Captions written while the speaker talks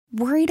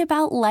Worried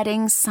about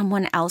letting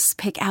someone else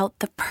pick out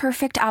the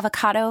perfect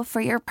avocado for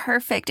your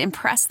perfect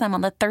impress them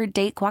on the third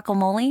date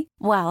guacamole?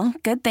 Well,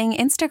 good thing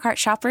Instacart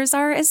shoppers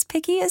are as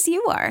picky as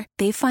you are.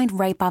 They find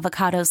ripe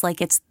avocados like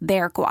it's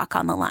their guac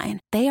on the line.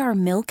 They are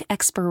milk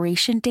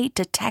expiration date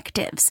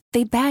detectives.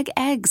 They bag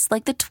eggs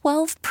like the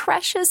 12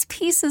 precious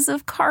pieces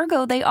of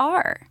cargo they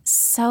are.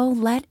 So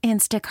let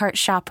Instacart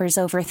shoppers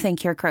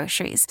overthink your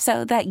groceries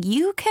so that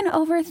you can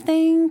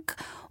overthink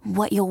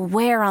what you'll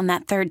wear on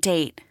that third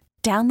date.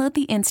 Download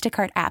the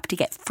Instacart app to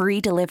get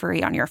free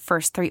delivery on your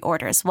first 3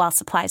 orders while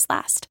supplies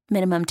last.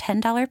 Minimum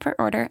 $10 per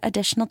order.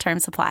 Additional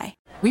terms apply.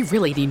 We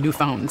really need new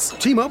phones.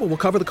 T-Mobile will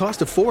cover the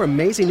cost of 4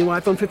 amazing new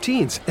iPhone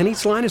 15s, and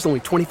each line is only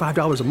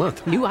 $25 a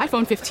month. New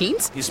iPhone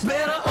 15s? It's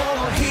better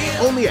over here.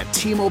 Only at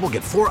T-Mobile,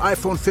 get 4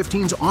 iPhone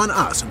 15s on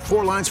us and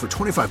 4 lines for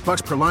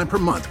 $25 per line per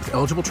month with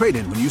eligible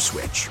trade-in when you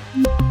switch.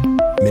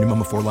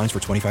 Minimum of 4 lines for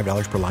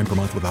 $25 per line per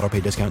month with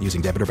autopay discount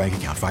using debit or bank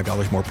account.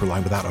 $5 more per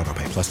line without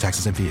autopay, plus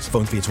taxes and fees.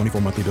 Phone fee at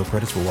 24 monthly bill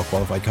credits for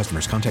well-qualified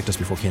customers. Contact us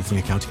before canceling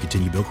account to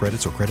continue bill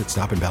credits or credit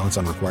stop and balance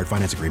on required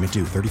finance agreement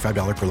due.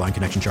 $35 per line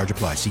connection charge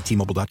applies. See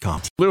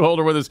T-Mobile.com. Lou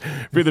Holder with us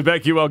for the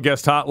BetQL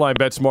guest hotline.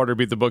 Bet smarter,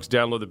 beat the books.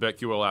 Download the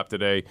BetQL app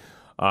today.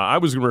 I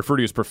was going to refer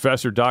to you as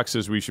Professor. Doc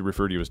says we should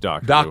refer to you as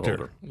Doctor.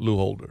 Doctor Lou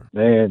Holder.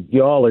 Man,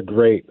 y'all are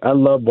great. I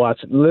love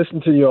watching.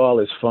 Listen to y'all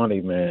is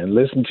funny, man.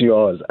 Listen to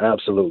y'all is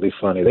absolutely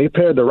funny. They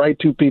paired the right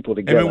two people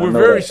together. I mean, we're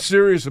very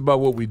serious about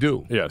what we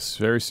do. Yes,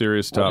 very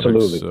serious topics.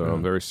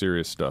 Absolutely. Very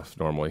serious stuff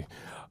normally.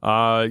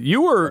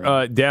 You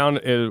were down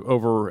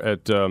over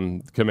at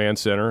Command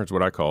Center. It's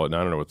what I call it. And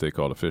I don't know what they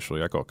call it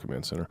officially. I call it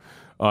Command Center.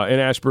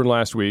 In Ashburn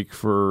last week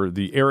for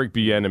the Eric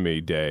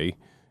Bieniemy Day.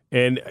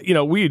 And, you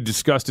know, we had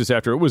discussed this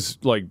after. It was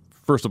like,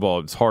 first of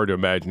all, it's hard to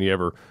imagine he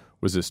ever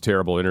was this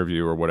terrible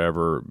interview or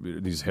whatever,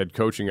 these head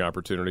coaching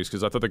opportunities,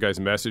 because I thought the guy's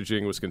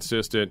messaging was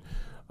consistent,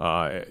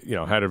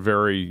 had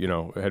very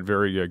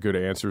good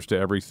answers to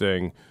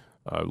everything,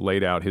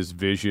 laid out his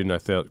vision, I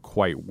thought,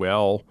 quite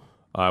well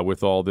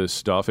with all this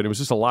stuff. And it was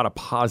just a lot of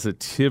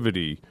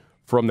positivity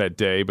from that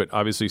day. But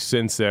obviously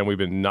since then, we've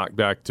been knocked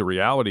back to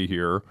reality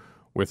here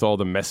with all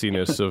the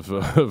messiness of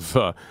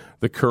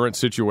the current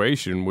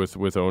situation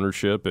with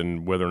ownership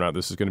and whether or not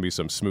this is going to be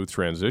some smooth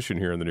transition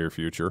here in the near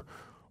future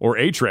or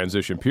a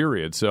transition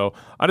period. So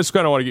I just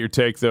kind of want to get your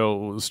take,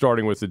 though,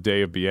 starting with the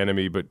day of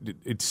Bieniemy, but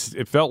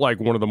it felt like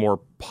one of the more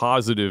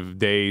positive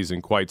days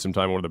in quite some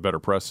time, one of the better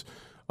press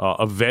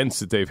events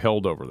that they've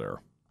held over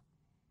there.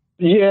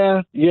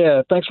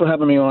 Yeah. Thanks for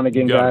having me on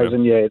again, guys.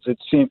 And it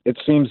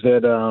seems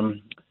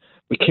that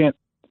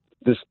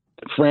this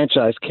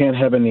franchise can't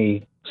have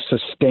any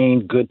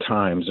sustained good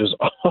times. There's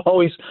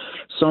always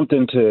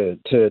something to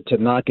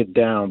knock it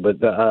down. But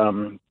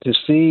to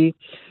see,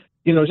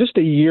 just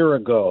a year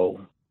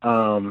ago,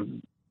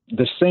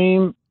 the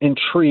same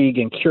intrigue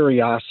and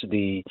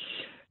curiosity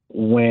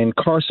when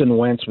Carson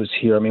Wentz was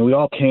here. I mean, we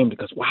all came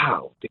because,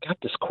 wow, they got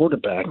this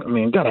quarterback. I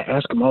mean, got to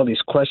ask him all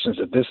these questions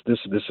of this,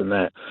 and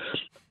that.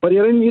 But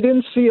you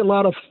didn't see a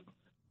lot of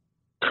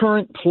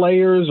current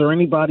players or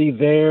anybody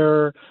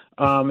there.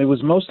 It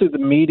was mostly the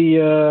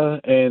media,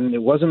 and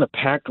it wasn't a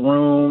packed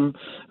room.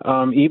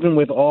 Even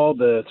with all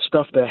the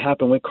stuff that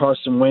happened with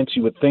Carson Wentz,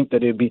 you would think that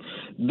it'd be.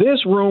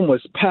 This room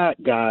was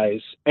packed, guys,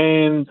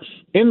 and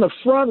in the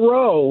front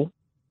row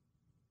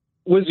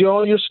was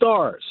all your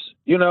stars.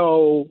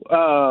 Dotson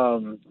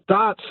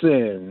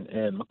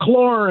and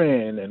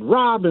McLaurin and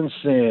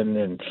Robinson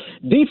and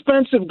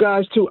defensive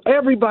guys too.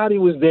 Everybody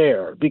was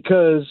there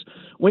because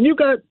when you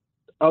got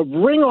a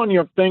ring on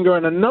your finger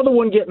and another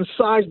one getting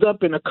sized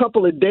up in a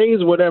couple of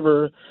days,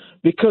 whatever,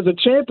 because of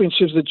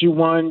championships that you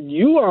won,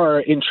 you are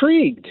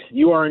intrigued.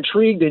 You are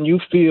intrigued and you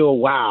feel,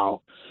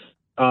 wow,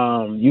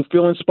 you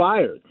feel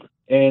inspired.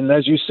 And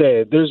as you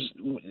said,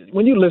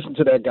 when you listen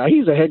to that guy,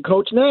 he's a head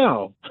coach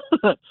now.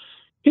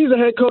 He's a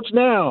head coach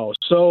now.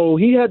 So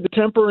he had the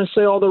temper and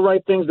say all the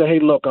right things that, hey,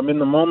 look, I'm in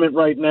the moment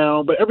right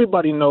now. But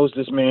everybody knows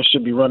this man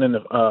should be running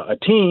a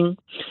team.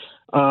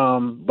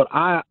 But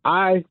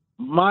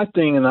my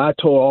thing, and I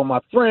told all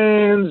my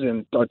friends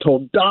and I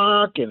told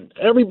Doc and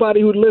everybody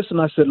who'd listen,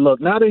 I said,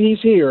 look, now that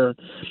he's here,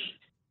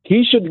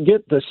 he should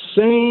get the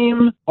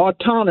same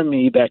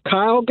autonomy that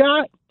Kyle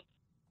got.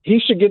 He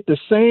should get the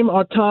same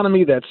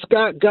autonomy that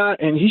Scott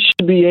got, and he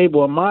should be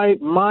able, my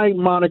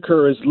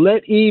moniker is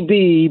let EB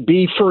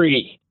be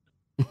free,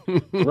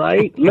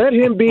 right? Let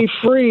him be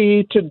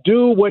free to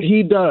do what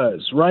he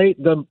does, right?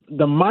 The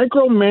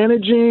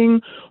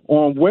micromanaging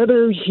on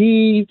whether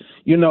he,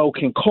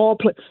 can call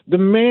play. The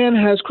man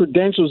has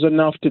credentials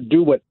enough to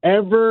do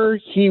whatever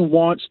he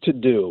wants to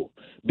do,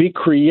 be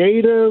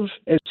creative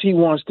as he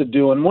wants to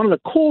do. And one of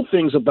the cool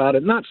things about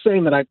it, not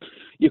saying that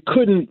you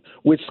couldn't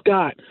with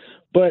Scott,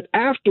 but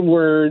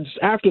afterwards,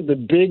 after the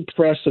big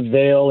press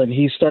avail and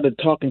he started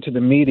talking to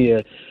the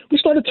media, we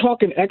started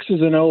talking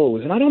X's and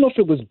O's. And I don't know if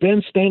it was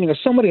Ben Staining or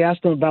somebody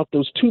asked him about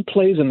those 2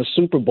 plays in the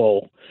Super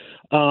Bowl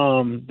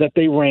that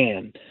they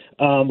ran,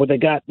 where they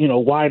got,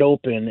 wide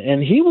open.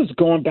 And he was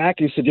going back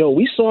and he said,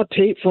 we saw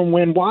tape from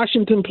when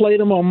Washington played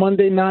him on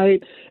Monday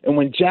night and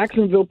when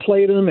Jacksonville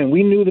played him, and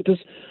we knew that this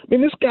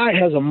guy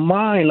has a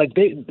mind. Like,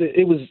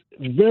 it was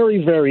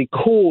very, very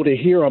cool to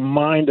hear a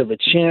mind of a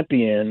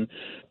champion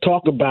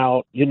talk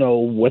about,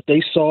 what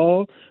they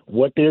saw,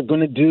 what they're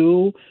going to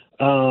do.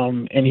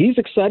 And he's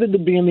excited to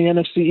be in the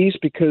NFC East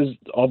because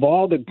of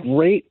all the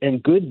great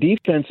and good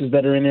defenses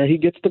that are in there. He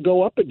gets to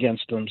go up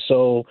against them.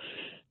 So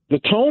the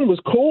tone was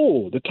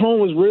cool. The tone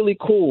was really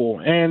cool.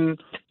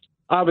 And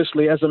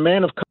obviously, as a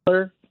man of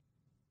color,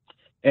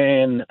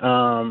 and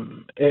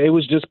it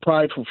was just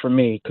prideful for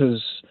me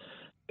because,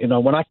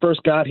 when I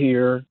first got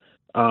here,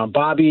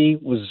 Bobby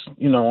was,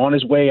 on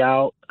his way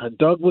out.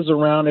 Doug was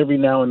around every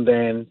now and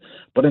then.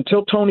 But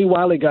until Tony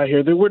Wiley got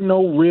here, there were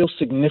no real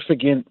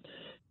significant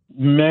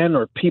men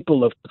or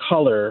people of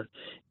color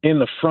in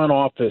the front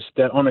office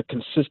that on a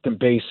consistent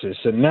basis.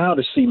 And now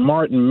to see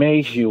Martin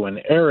Mayhew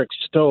and Eric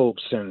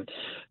Stokes and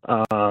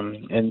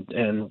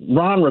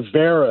Ron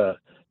Rivera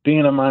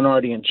being a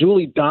minority and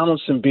Julie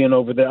Donaldson being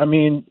over there, I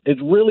mean, it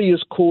really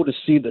is cool to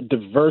see the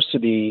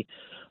diversity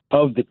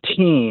of the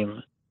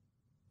team.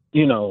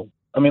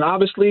 I mean,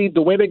 obviously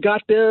the way they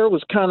got there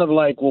was kind of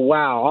like, well,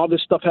 wow, all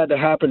this stuff had to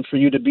happen for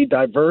you to be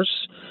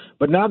diverse.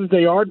 But now that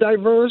they are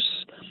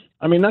diverse,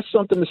 I mean, that's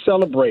something to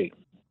celebrate.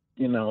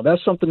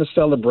 That's something to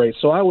celebrate.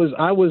 So I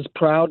was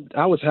proud.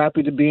 I was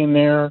happy to be in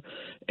there.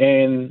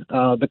 And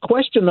the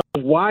question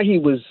of why he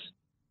was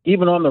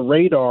even on the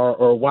radar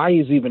or why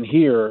he's even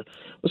here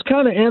was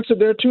kind of answered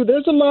there too.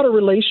 There's a lot of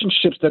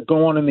relationships that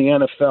go on in the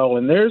NFL,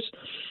 and there's,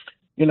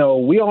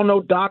 we all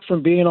know Doc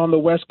from being on the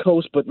West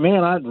Coast, but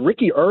man,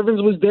 Ricky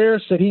Irvins was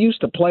there. Said he used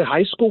to play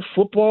high school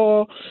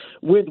football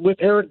with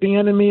Eric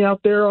Bieniemy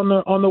out there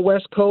on the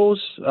West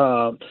Coast.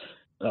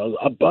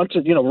 A bunch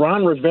of,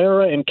 Ron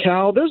Rivera and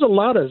Cal. There's a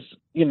lot of,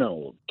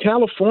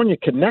 California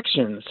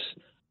connections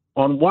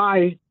on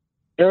why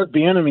Eric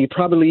Bieniemy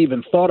probably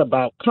even thought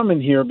about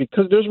coming here,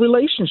 because there's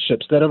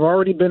relationships that have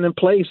already been in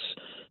place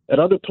at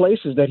other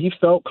places that he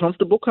felt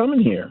comfortable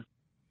coming here.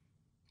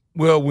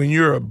 Well, when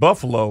you're a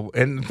Buffalo,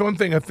 and one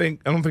thing I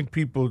don't think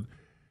people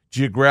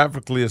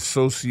geographically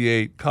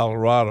associate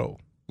Colorado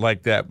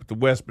like that with the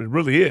West, but it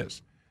really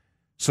is.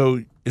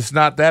 So it's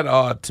not that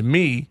odd to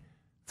me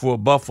for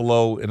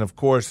Buffalo, and of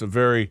course a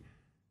very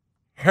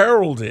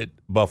heralded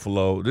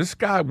Buffalo. This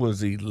guy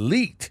was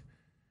elite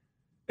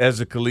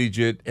as a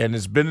collegiate and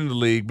has been in the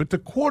league, but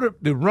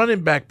the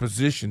running back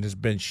position has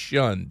been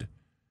shunned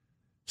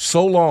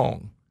so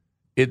long,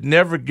 it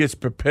never gets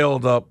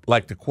propelled up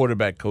like the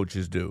quarterback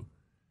coaches do.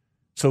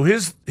 So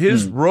his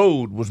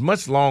road was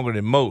much longer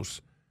than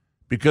most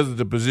because of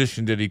the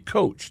position that he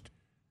coached.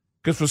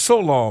 Because for so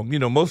long,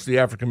 most of the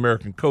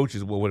African-American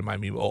coaches, well, what it might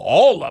mean,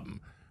 all of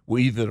them, were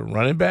either the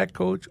running back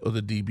coach or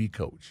the DB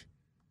coach.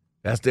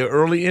 That's their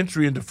early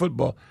entry into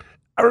football.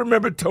 I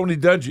remember Tony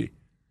Dungy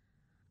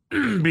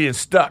being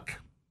stuck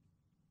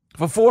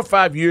for 4 or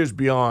 5 years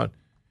beyond,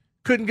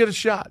 couldn't get a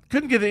shot,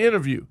 couldn't get an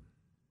interview.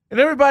 And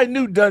everybody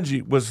knew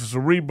Dungy was a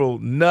cerebral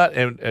nut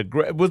and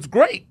was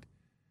great.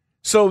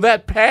 So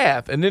that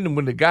path, and then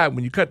when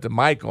you cut the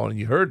mic on and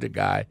you heard the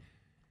guy,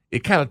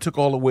 it kind of took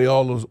all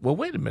those, well,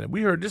 wait a minute,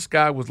 we heard this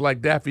guy was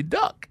like Daffy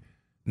Duck.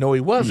 No, he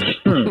wasn't.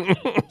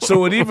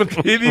 So it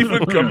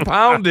even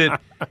compounded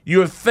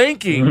your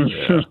thinking.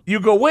 You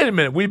go, wait a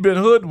minute, we've been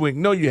hoodwinked.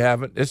 No, you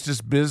haven't. It's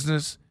just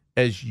business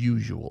as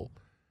usual.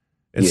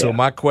 And so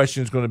my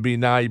question is going to be,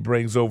 now he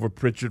brings over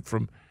Pritchard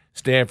from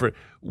Stanford.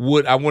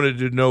 I wanted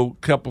to know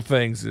a couple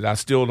things that I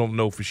still don't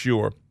know for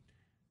sure.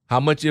 How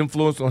much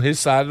influence on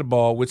his side of the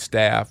ball with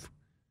staff?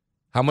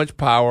 How much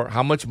power?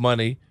 How much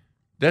money?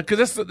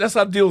 Because that's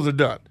how deals are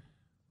done.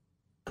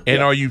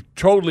 And are you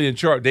totally in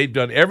charge? They've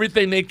done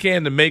everything they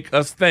can to make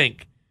us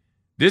think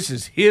this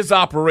is his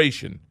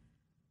operation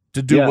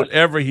to do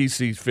whatever he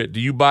sees fit. Do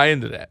you buy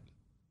into that?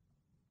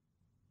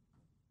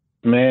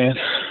 Man,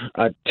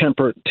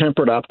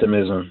 tempered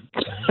optimism.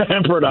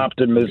 Tempered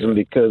optimism,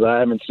 because I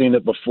haven't seen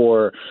it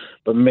before.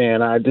 But, man,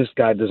 this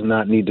guy does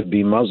not need to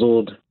be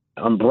muzzled.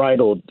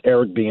 Unbridled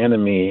Eric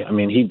Bieniemy, I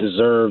mean, he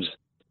deserves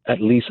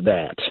at least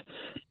that.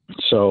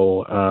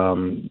 So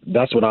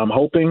that's what I'm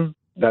hoping.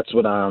 That's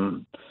what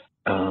I'm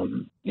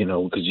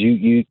because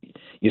you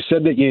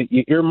said that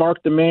you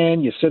earmarked the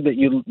man. You said that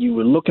you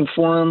were looking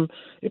for him.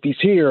 If he's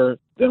here,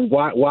 then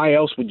why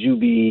else would you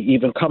be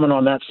even coming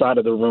on that side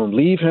of the room?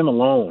 Leave him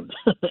alone.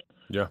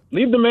 Yeah.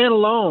 Leave the man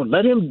alone.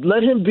 Let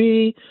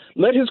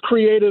his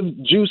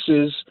creative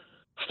juices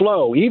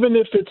flow, even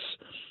if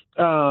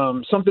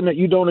it's something that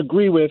you don't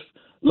agree with.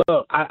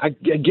 Look,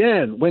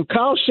 again, when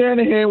Kyle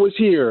Shanahan was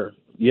here,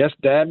 yes,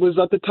 Dad was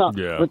at the top.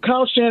 Yeah. When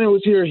Kyle Shanahan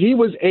was here, he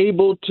was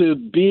able to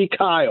be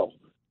Kyle,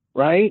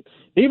 right?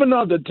 Even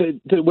though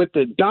with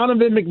the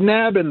Donovan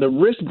McNabb and the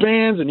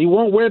wristbands, and he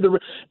won't wear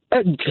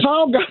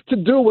Kyle got to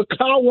do what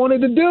Kyle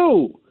wanted to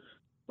do,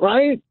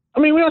 right? I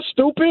mean, we're not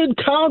stupid.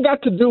 Kyle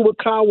got to do what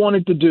Kyle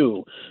wanted to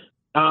do.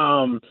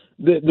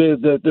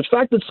 The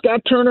fact that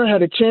Scott Turner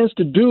had a chance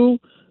to do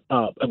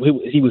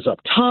He was up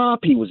top.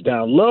 He was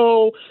down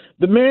low.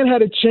 The man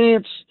had a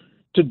chance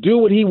to do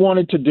what he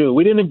wanted to do.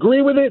 We didn't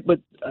agree with it, but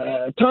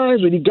at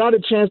times when he got a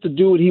chance to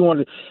do what he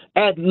wanted,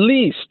 at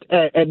least,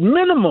 at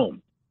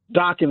minimum,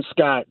 Doc and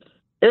Scott,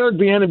 Eric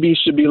Bieniemy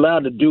should be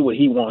allowed to do what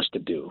he wants to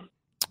do.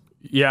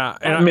 Yeah,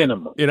 at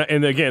minimum.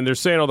 And again, they're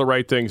saying all the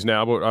right things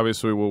now, but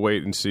obviously we'll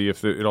wait and see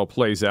if it all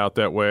plays out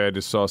that way. I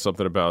just saw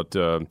something about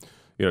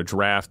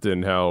draft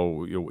and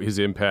how his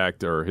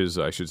impact, or his,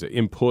 I should say,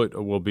 input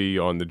will be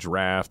on the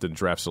draft and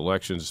draft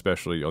selections,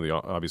 especially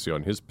obviously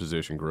on his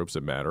position groups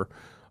that matter.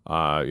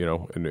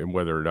 And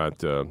whether or not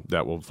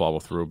that will follow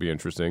through will be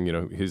interesting.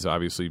 His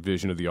obviously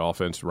vision of the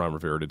offense. Ron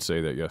Rivera did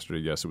say that yesterday.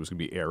 Yes, it was going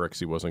to be Eric's.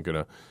 He wasn't going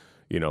to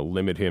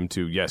limit him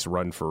to, yes,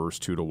 run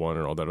first, 2-1,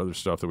 and all that other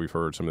stuff that we've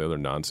heard, some of the other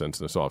nonsense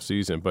in this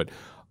offseason. But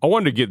I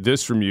wanted to get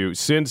this from you.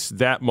 Since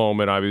that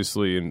moment,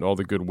 obviously, and all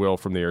the goodwill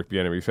from the Eric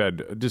Bieniemy, we've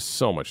had just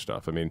so much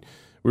stuff. I mean,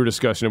 we were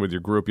discussing it with your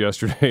group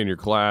yesterday in your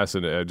class,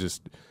 and it's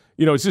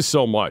just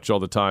so much all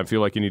the time. I feel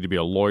like you need to be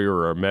a lawyer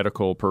or a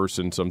medical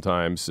person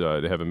sometimes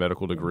to have a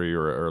medical degree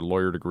or a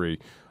lawyer degree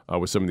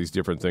with some of these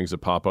different things that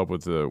pop up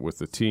with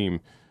the team.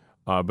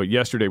 But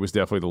yesterday was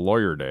definitely the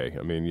lawyer day.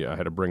 I mean, I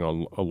had to bring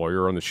on a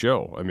lawyer on the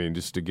show. I mean,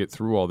 just to get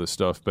through all this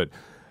stuff. But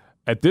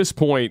at this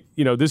point,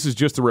 this is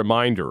just a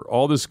reminder.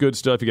 All this good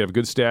stuff, you can have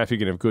good staff, you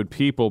can have good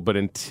people, but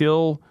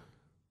until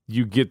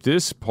you get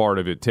this part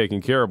of it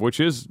taken care of,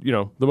 which is,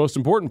 the most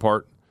important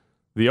part,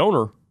 the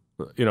owner,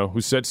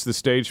 who sets the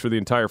stage for the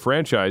entire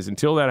franchise,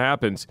 until that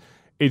happens,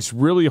 it's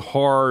really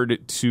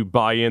hard to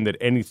buy in that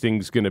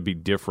anything's going to be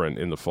different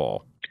in the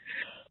fall.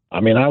 I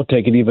mean, I'll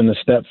take it even a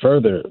step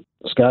further,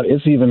 Scott.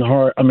 It's even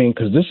hard. I mean,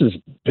 because this is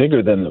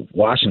bigger than the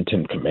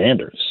Washington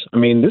Commanders. I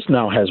mean, this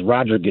now has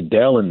Roger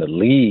Goodell in the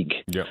league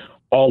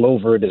all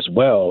over it as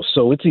well.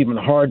 So it's even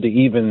hard to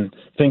even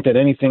think that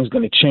anything's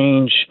going to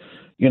change,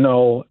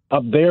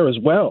 up there as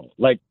well.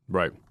 Like,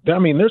 right. I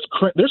mean,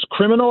 there's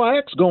criminal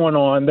acts going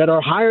on that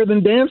are higher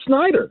than Dan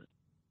Snyder,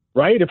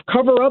 right? If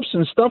cover-ups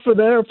and stuff are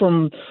there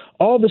from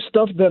all the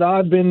stuff that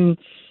I've been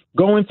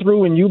going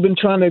through and you've been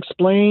trying to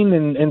explain,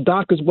 and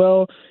Doc as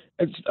well,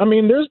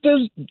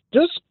 there's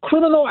just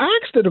criminal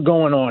acts that are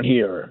going on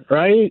here,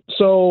 right?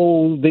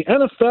 So the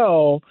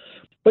NFL,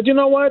 but you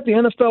know what? The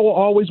NFL will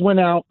always win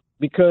out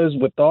because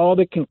with all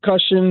the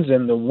concussions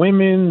and the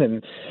women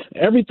and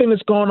everything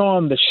that's going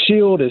on, the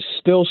shield is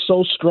still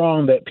so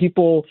strong that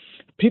people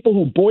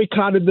who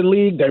boycotted the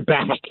league, they're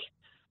back,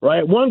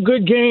 right? One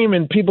good game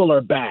and people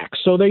are back.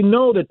 So they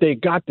know that they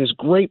got this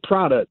great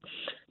product,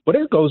 but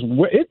it's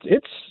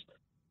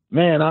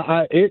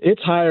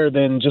higher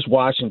than just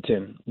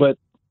Washington. But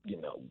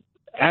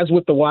as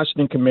with the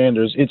Washington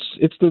Commanders,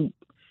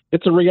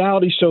 it's a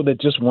reality show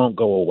that just won't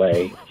go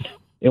away.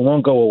 It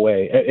won't go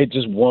away. It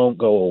just won't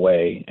go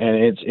away, and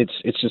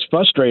it's just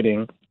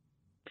frustrating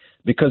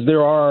because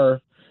there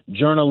are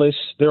journalists,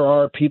 there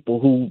are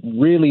people who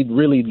really,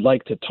 really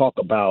like to talk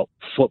about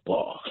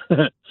football,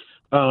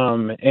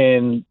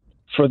 and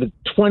for the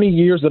 20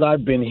 years that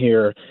I've been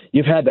here,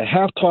 you've had to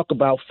half talk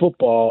about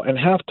football and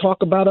half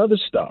talk about other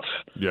stuff.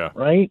 Yeah.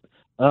 Right.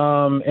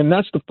 And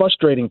that's the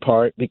frustrating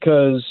part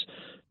because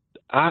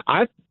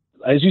I,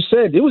 as you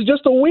said, it was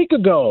just a week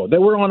ago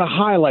that we're on a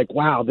high, like,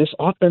 wow, this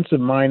offensive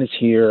mind is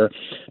here.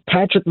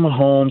 Patrick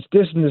Mahomes,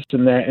 this and this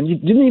and that. And you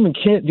didn't even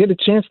get a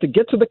chance to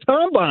get to the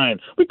combine.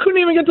 We couldn't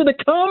even get to the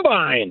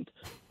combine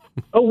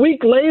a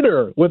week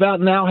later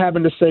without now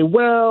having to say,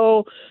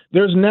 well,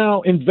 there's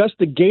now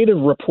investigative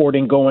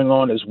reporting going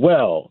on as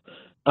well.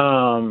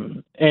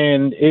 And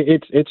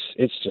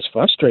it's just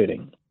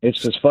frustrating.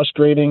 It's just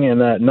frustrating, and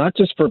not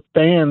just for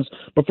fans,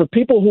 but for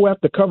people who have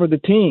to cover the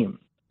team.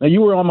 Now,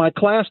 you were on my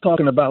class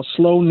talking about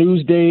slow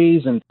news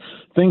days and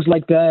things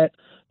like that.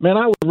 Man,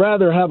 I would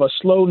rather have a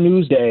slow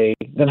news day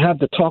than have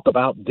to talk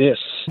about this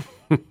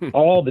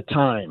all the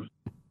time.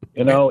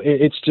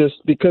 It's just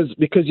because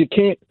you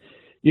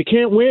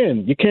can't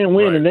win. You can't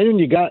win, right. And then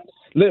you got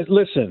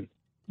listen.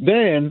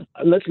 Then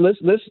let's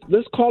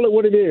call it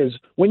what it is.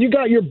 When you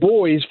got your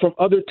boys from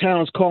other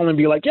towns calling and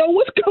be like, "Yo,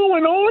 what's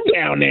going on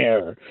down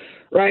there?"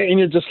 Right? And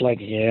you're just like,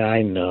 "Yeah,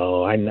 I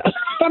know." I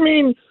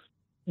mean,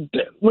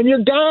 when your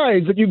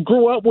guys that you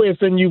grew up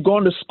with and you've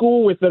gone to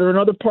school with that are in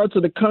other parts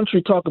of the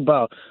country talk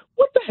about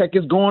what the heck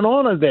is going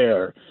on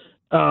there,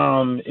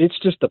 it's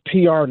just a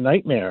PR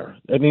nightmare.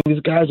 I mean,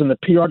 these guys in the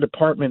PR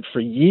department for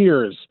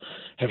years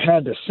have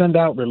had to send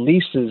out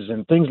releases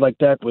and things like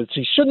that, which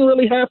you shouldn't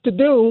really have to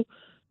do.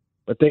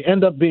 But they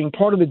end up being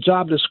part of the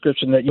job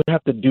description that you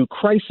have to do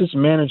crisis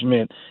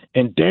management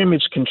and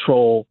damage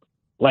control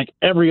like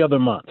every other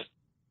month.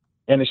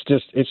 And it's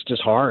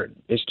just hard.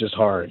 It's just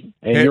hard.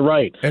 And you're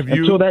right.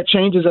 Until that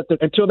changes,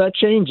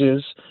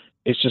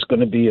 it's just going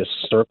to be a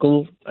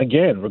circle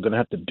again. We're going to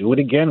have to do it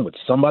again with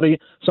somebody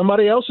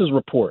else's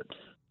report.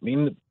 I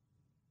mean,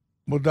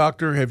 well,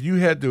 Doctor, have you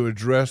had to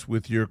address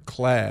with your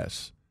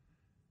class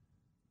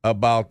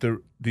about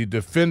the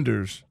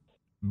defenders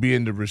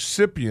being the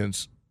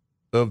recipients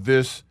of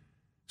this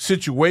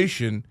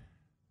situation?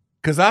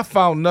 Because I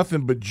found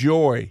nothing but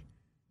joy.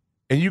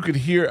 And you could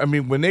hear, I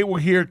mean, when they were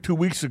here 2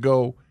 weeks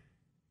ago,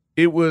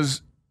 it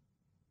was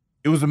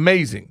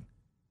amazing.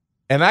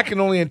 And I can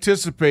only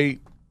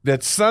anticipate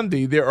that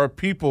Sunday there are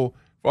people,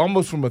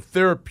 almost from a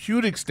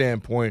therapeutic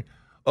standpoint,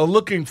 are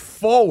looking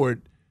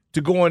forward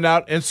to going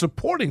out and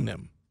supporting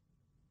them.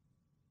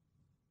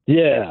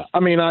 Yeah, I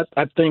mean, I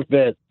think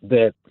that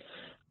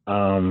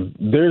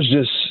there's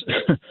just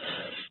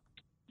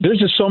there's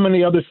just so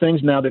many other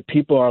things now that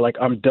people are like,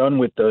 I'm done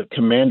with the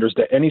Commanders,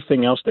 that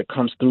anything else that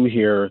comes through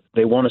here,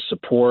 they want to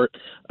support.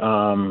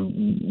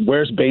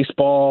 Where's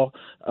baseball?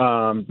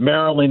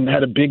 Maryland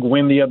had a big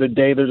win the other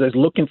day. They're just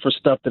looking for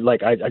stuff that,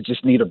 like, I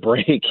just need a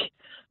break.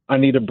 I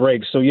need a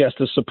break. So, yes,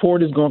 the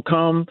support is going to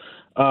come.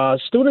 My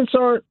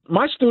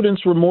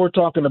students were more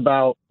talking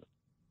about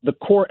the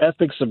core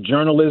ethics of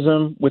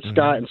journalism with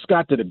Scott, and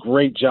Scott did a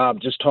great job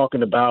just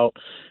talking about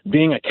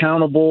being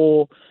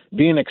accountable,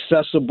 being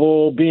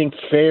accessible, being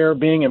fair,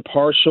 being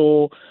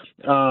impartial.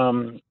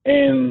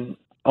 And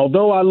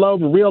although I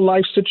love real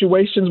life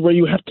situations where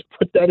you have to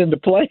put that into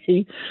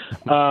play,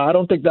 I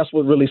don't think that's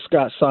what really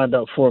Scott signed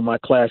up for in my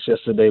class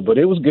yesterday, but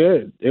it was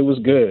good. It was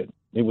good.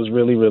 It was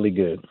really, really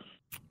good.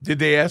 Did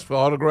they ask for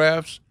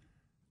autographs?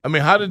 I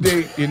mean, how did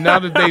they, now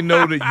that they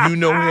know that you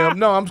know him?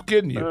 No, I'm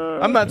kidding you.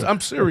 I'm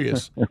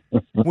serious.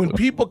 When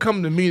people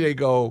come to me, they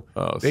go,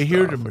 they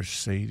hear the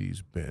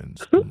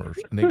Mercedes-Benz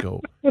commercial, and they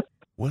go,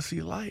 what's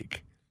he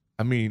like?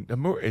 I mean,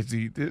 is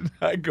he,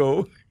 I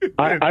go.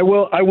 I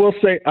will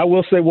say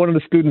one of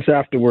the students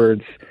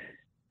afterwards,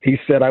 he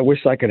said, I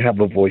wish I could have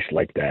a voice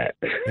like that.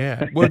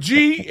 Yeah. Well,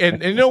 G,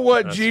 and you know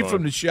what? That's G fun.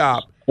 from the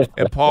shop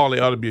and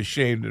Paulie ought to be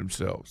ashamed of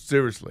themselves.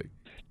 Seriously.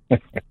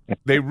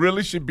 They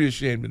really should be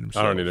ashamed of themselves.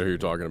 I don't even know who you're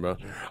talking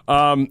about.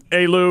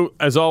 Hey, Lou,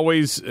 as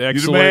always,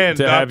 excellent man,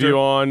 to have Doctor. you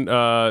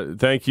on.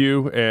 Thank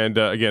you. And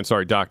again,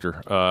 sorry,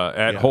 Doctor,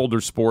 at Holder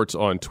Sports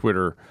on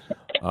Twitter.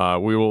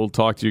 We will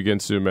talk to you again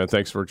soon, man.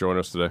 Thanks for joining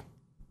us today.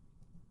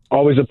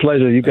 Always a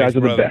pleasure. You guys Thanks,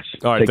 are brother. the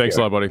best. All right, Take thanks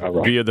care. a lot, buddy. All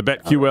right. Via the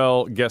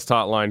BetQL guest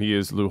hotline, he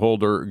is Lou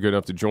Holder, good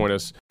enough to join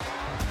us.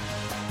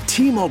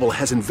 T-Mobile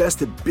has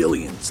invested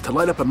billions to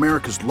light up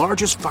America's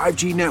largest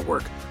 5G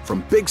network,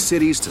 from big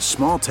cities to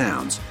small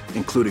towns,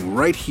 including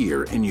right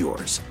here in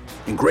yours.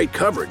 And great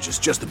coverage is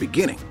just the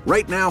beginning.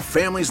 Right now,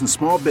 families and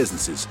small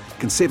businesses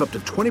can save up to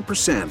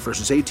 20%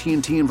 versus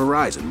AT&T and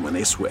Verizon when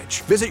they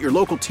switch. Visit your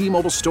local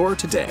T-Mobile store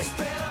today.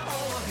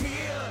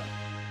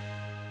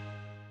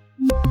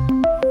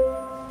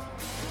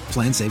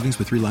 Plan savings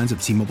with 3 lines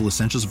of T-Mobile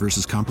Essentials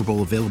versus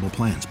comparable available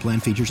plans. Plan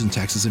features and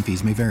taxes and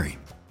fees may vary.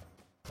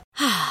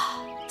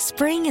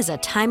 Spring is a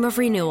time of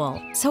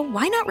renewal, so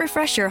why not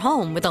refresh your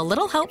home with a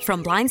little help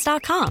from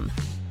Blinds.com?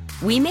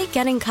 We make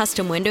getting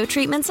custom window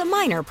treatments a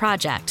minor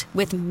project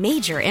with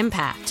major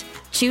impact.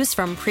 Choose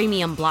from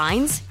premium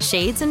blinds,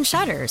 shades, and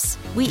shutters.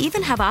 We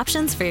even have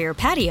options for your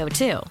patio,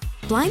 too.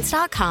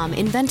 Blinds.com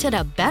invented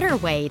a better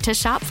way to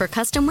shop for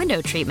custom window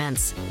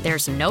treatments.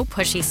 There's no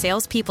pushy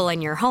salespeople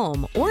in your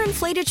home or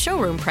inflated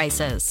showroom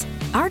prices.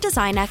 Our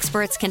design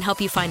experts can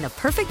help you find the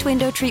perfect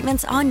window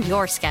treatments on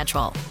your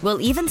schedule. We'll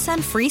even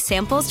send free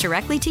samples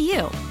directly to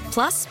you.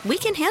 Plus, we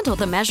can handle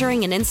the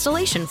measuring and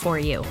installation for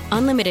you.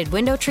 Unlimited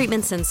window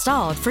treatments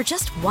installed for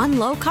just one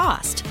low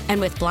cost. And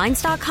with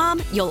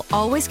Blinds.com, you'll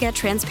always get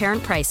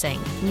transparent pricing.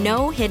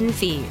 No hidden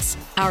fees.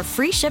 Our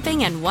free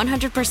shipping and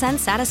 100%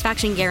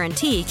 satisfaction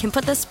guarantee can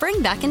put the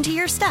spring back into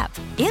your step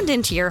and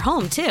into your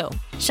home, too.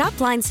 Shop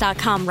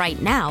Blinds.com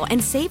right now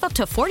and save up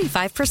to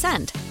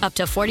 45%. Up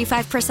to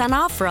 45%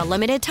 off for a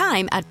limited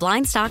time at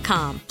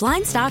Blinds.com.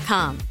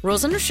 Blinds.com.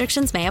 Rules and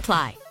restrictions may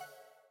apply.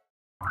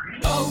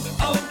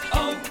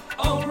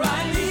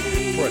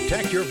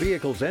 Protect your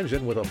vehicle's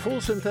engine with a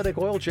full synthetic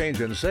oil change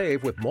and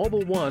save with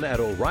Mobil 1 at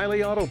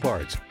O'Reilly Auto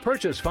Parts.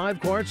 Purchase 5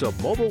 quarts of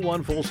Mobil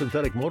 1 full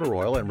synthetic motor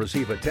oil and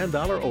receive a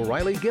 $10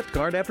 O'Reilly gift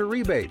card after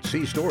rebate.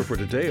 See store for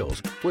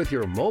details. With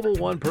your Mobil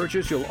 1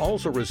 purchase, you'll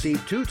also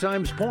receive 2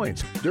 times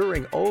points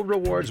during O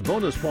Rewards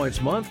Bonus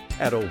Points Month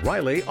at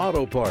O'Reilly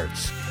Auto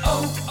Parts.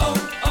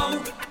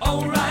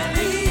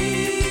 O'Reilly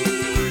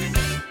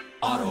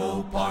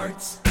Auto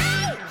Parts.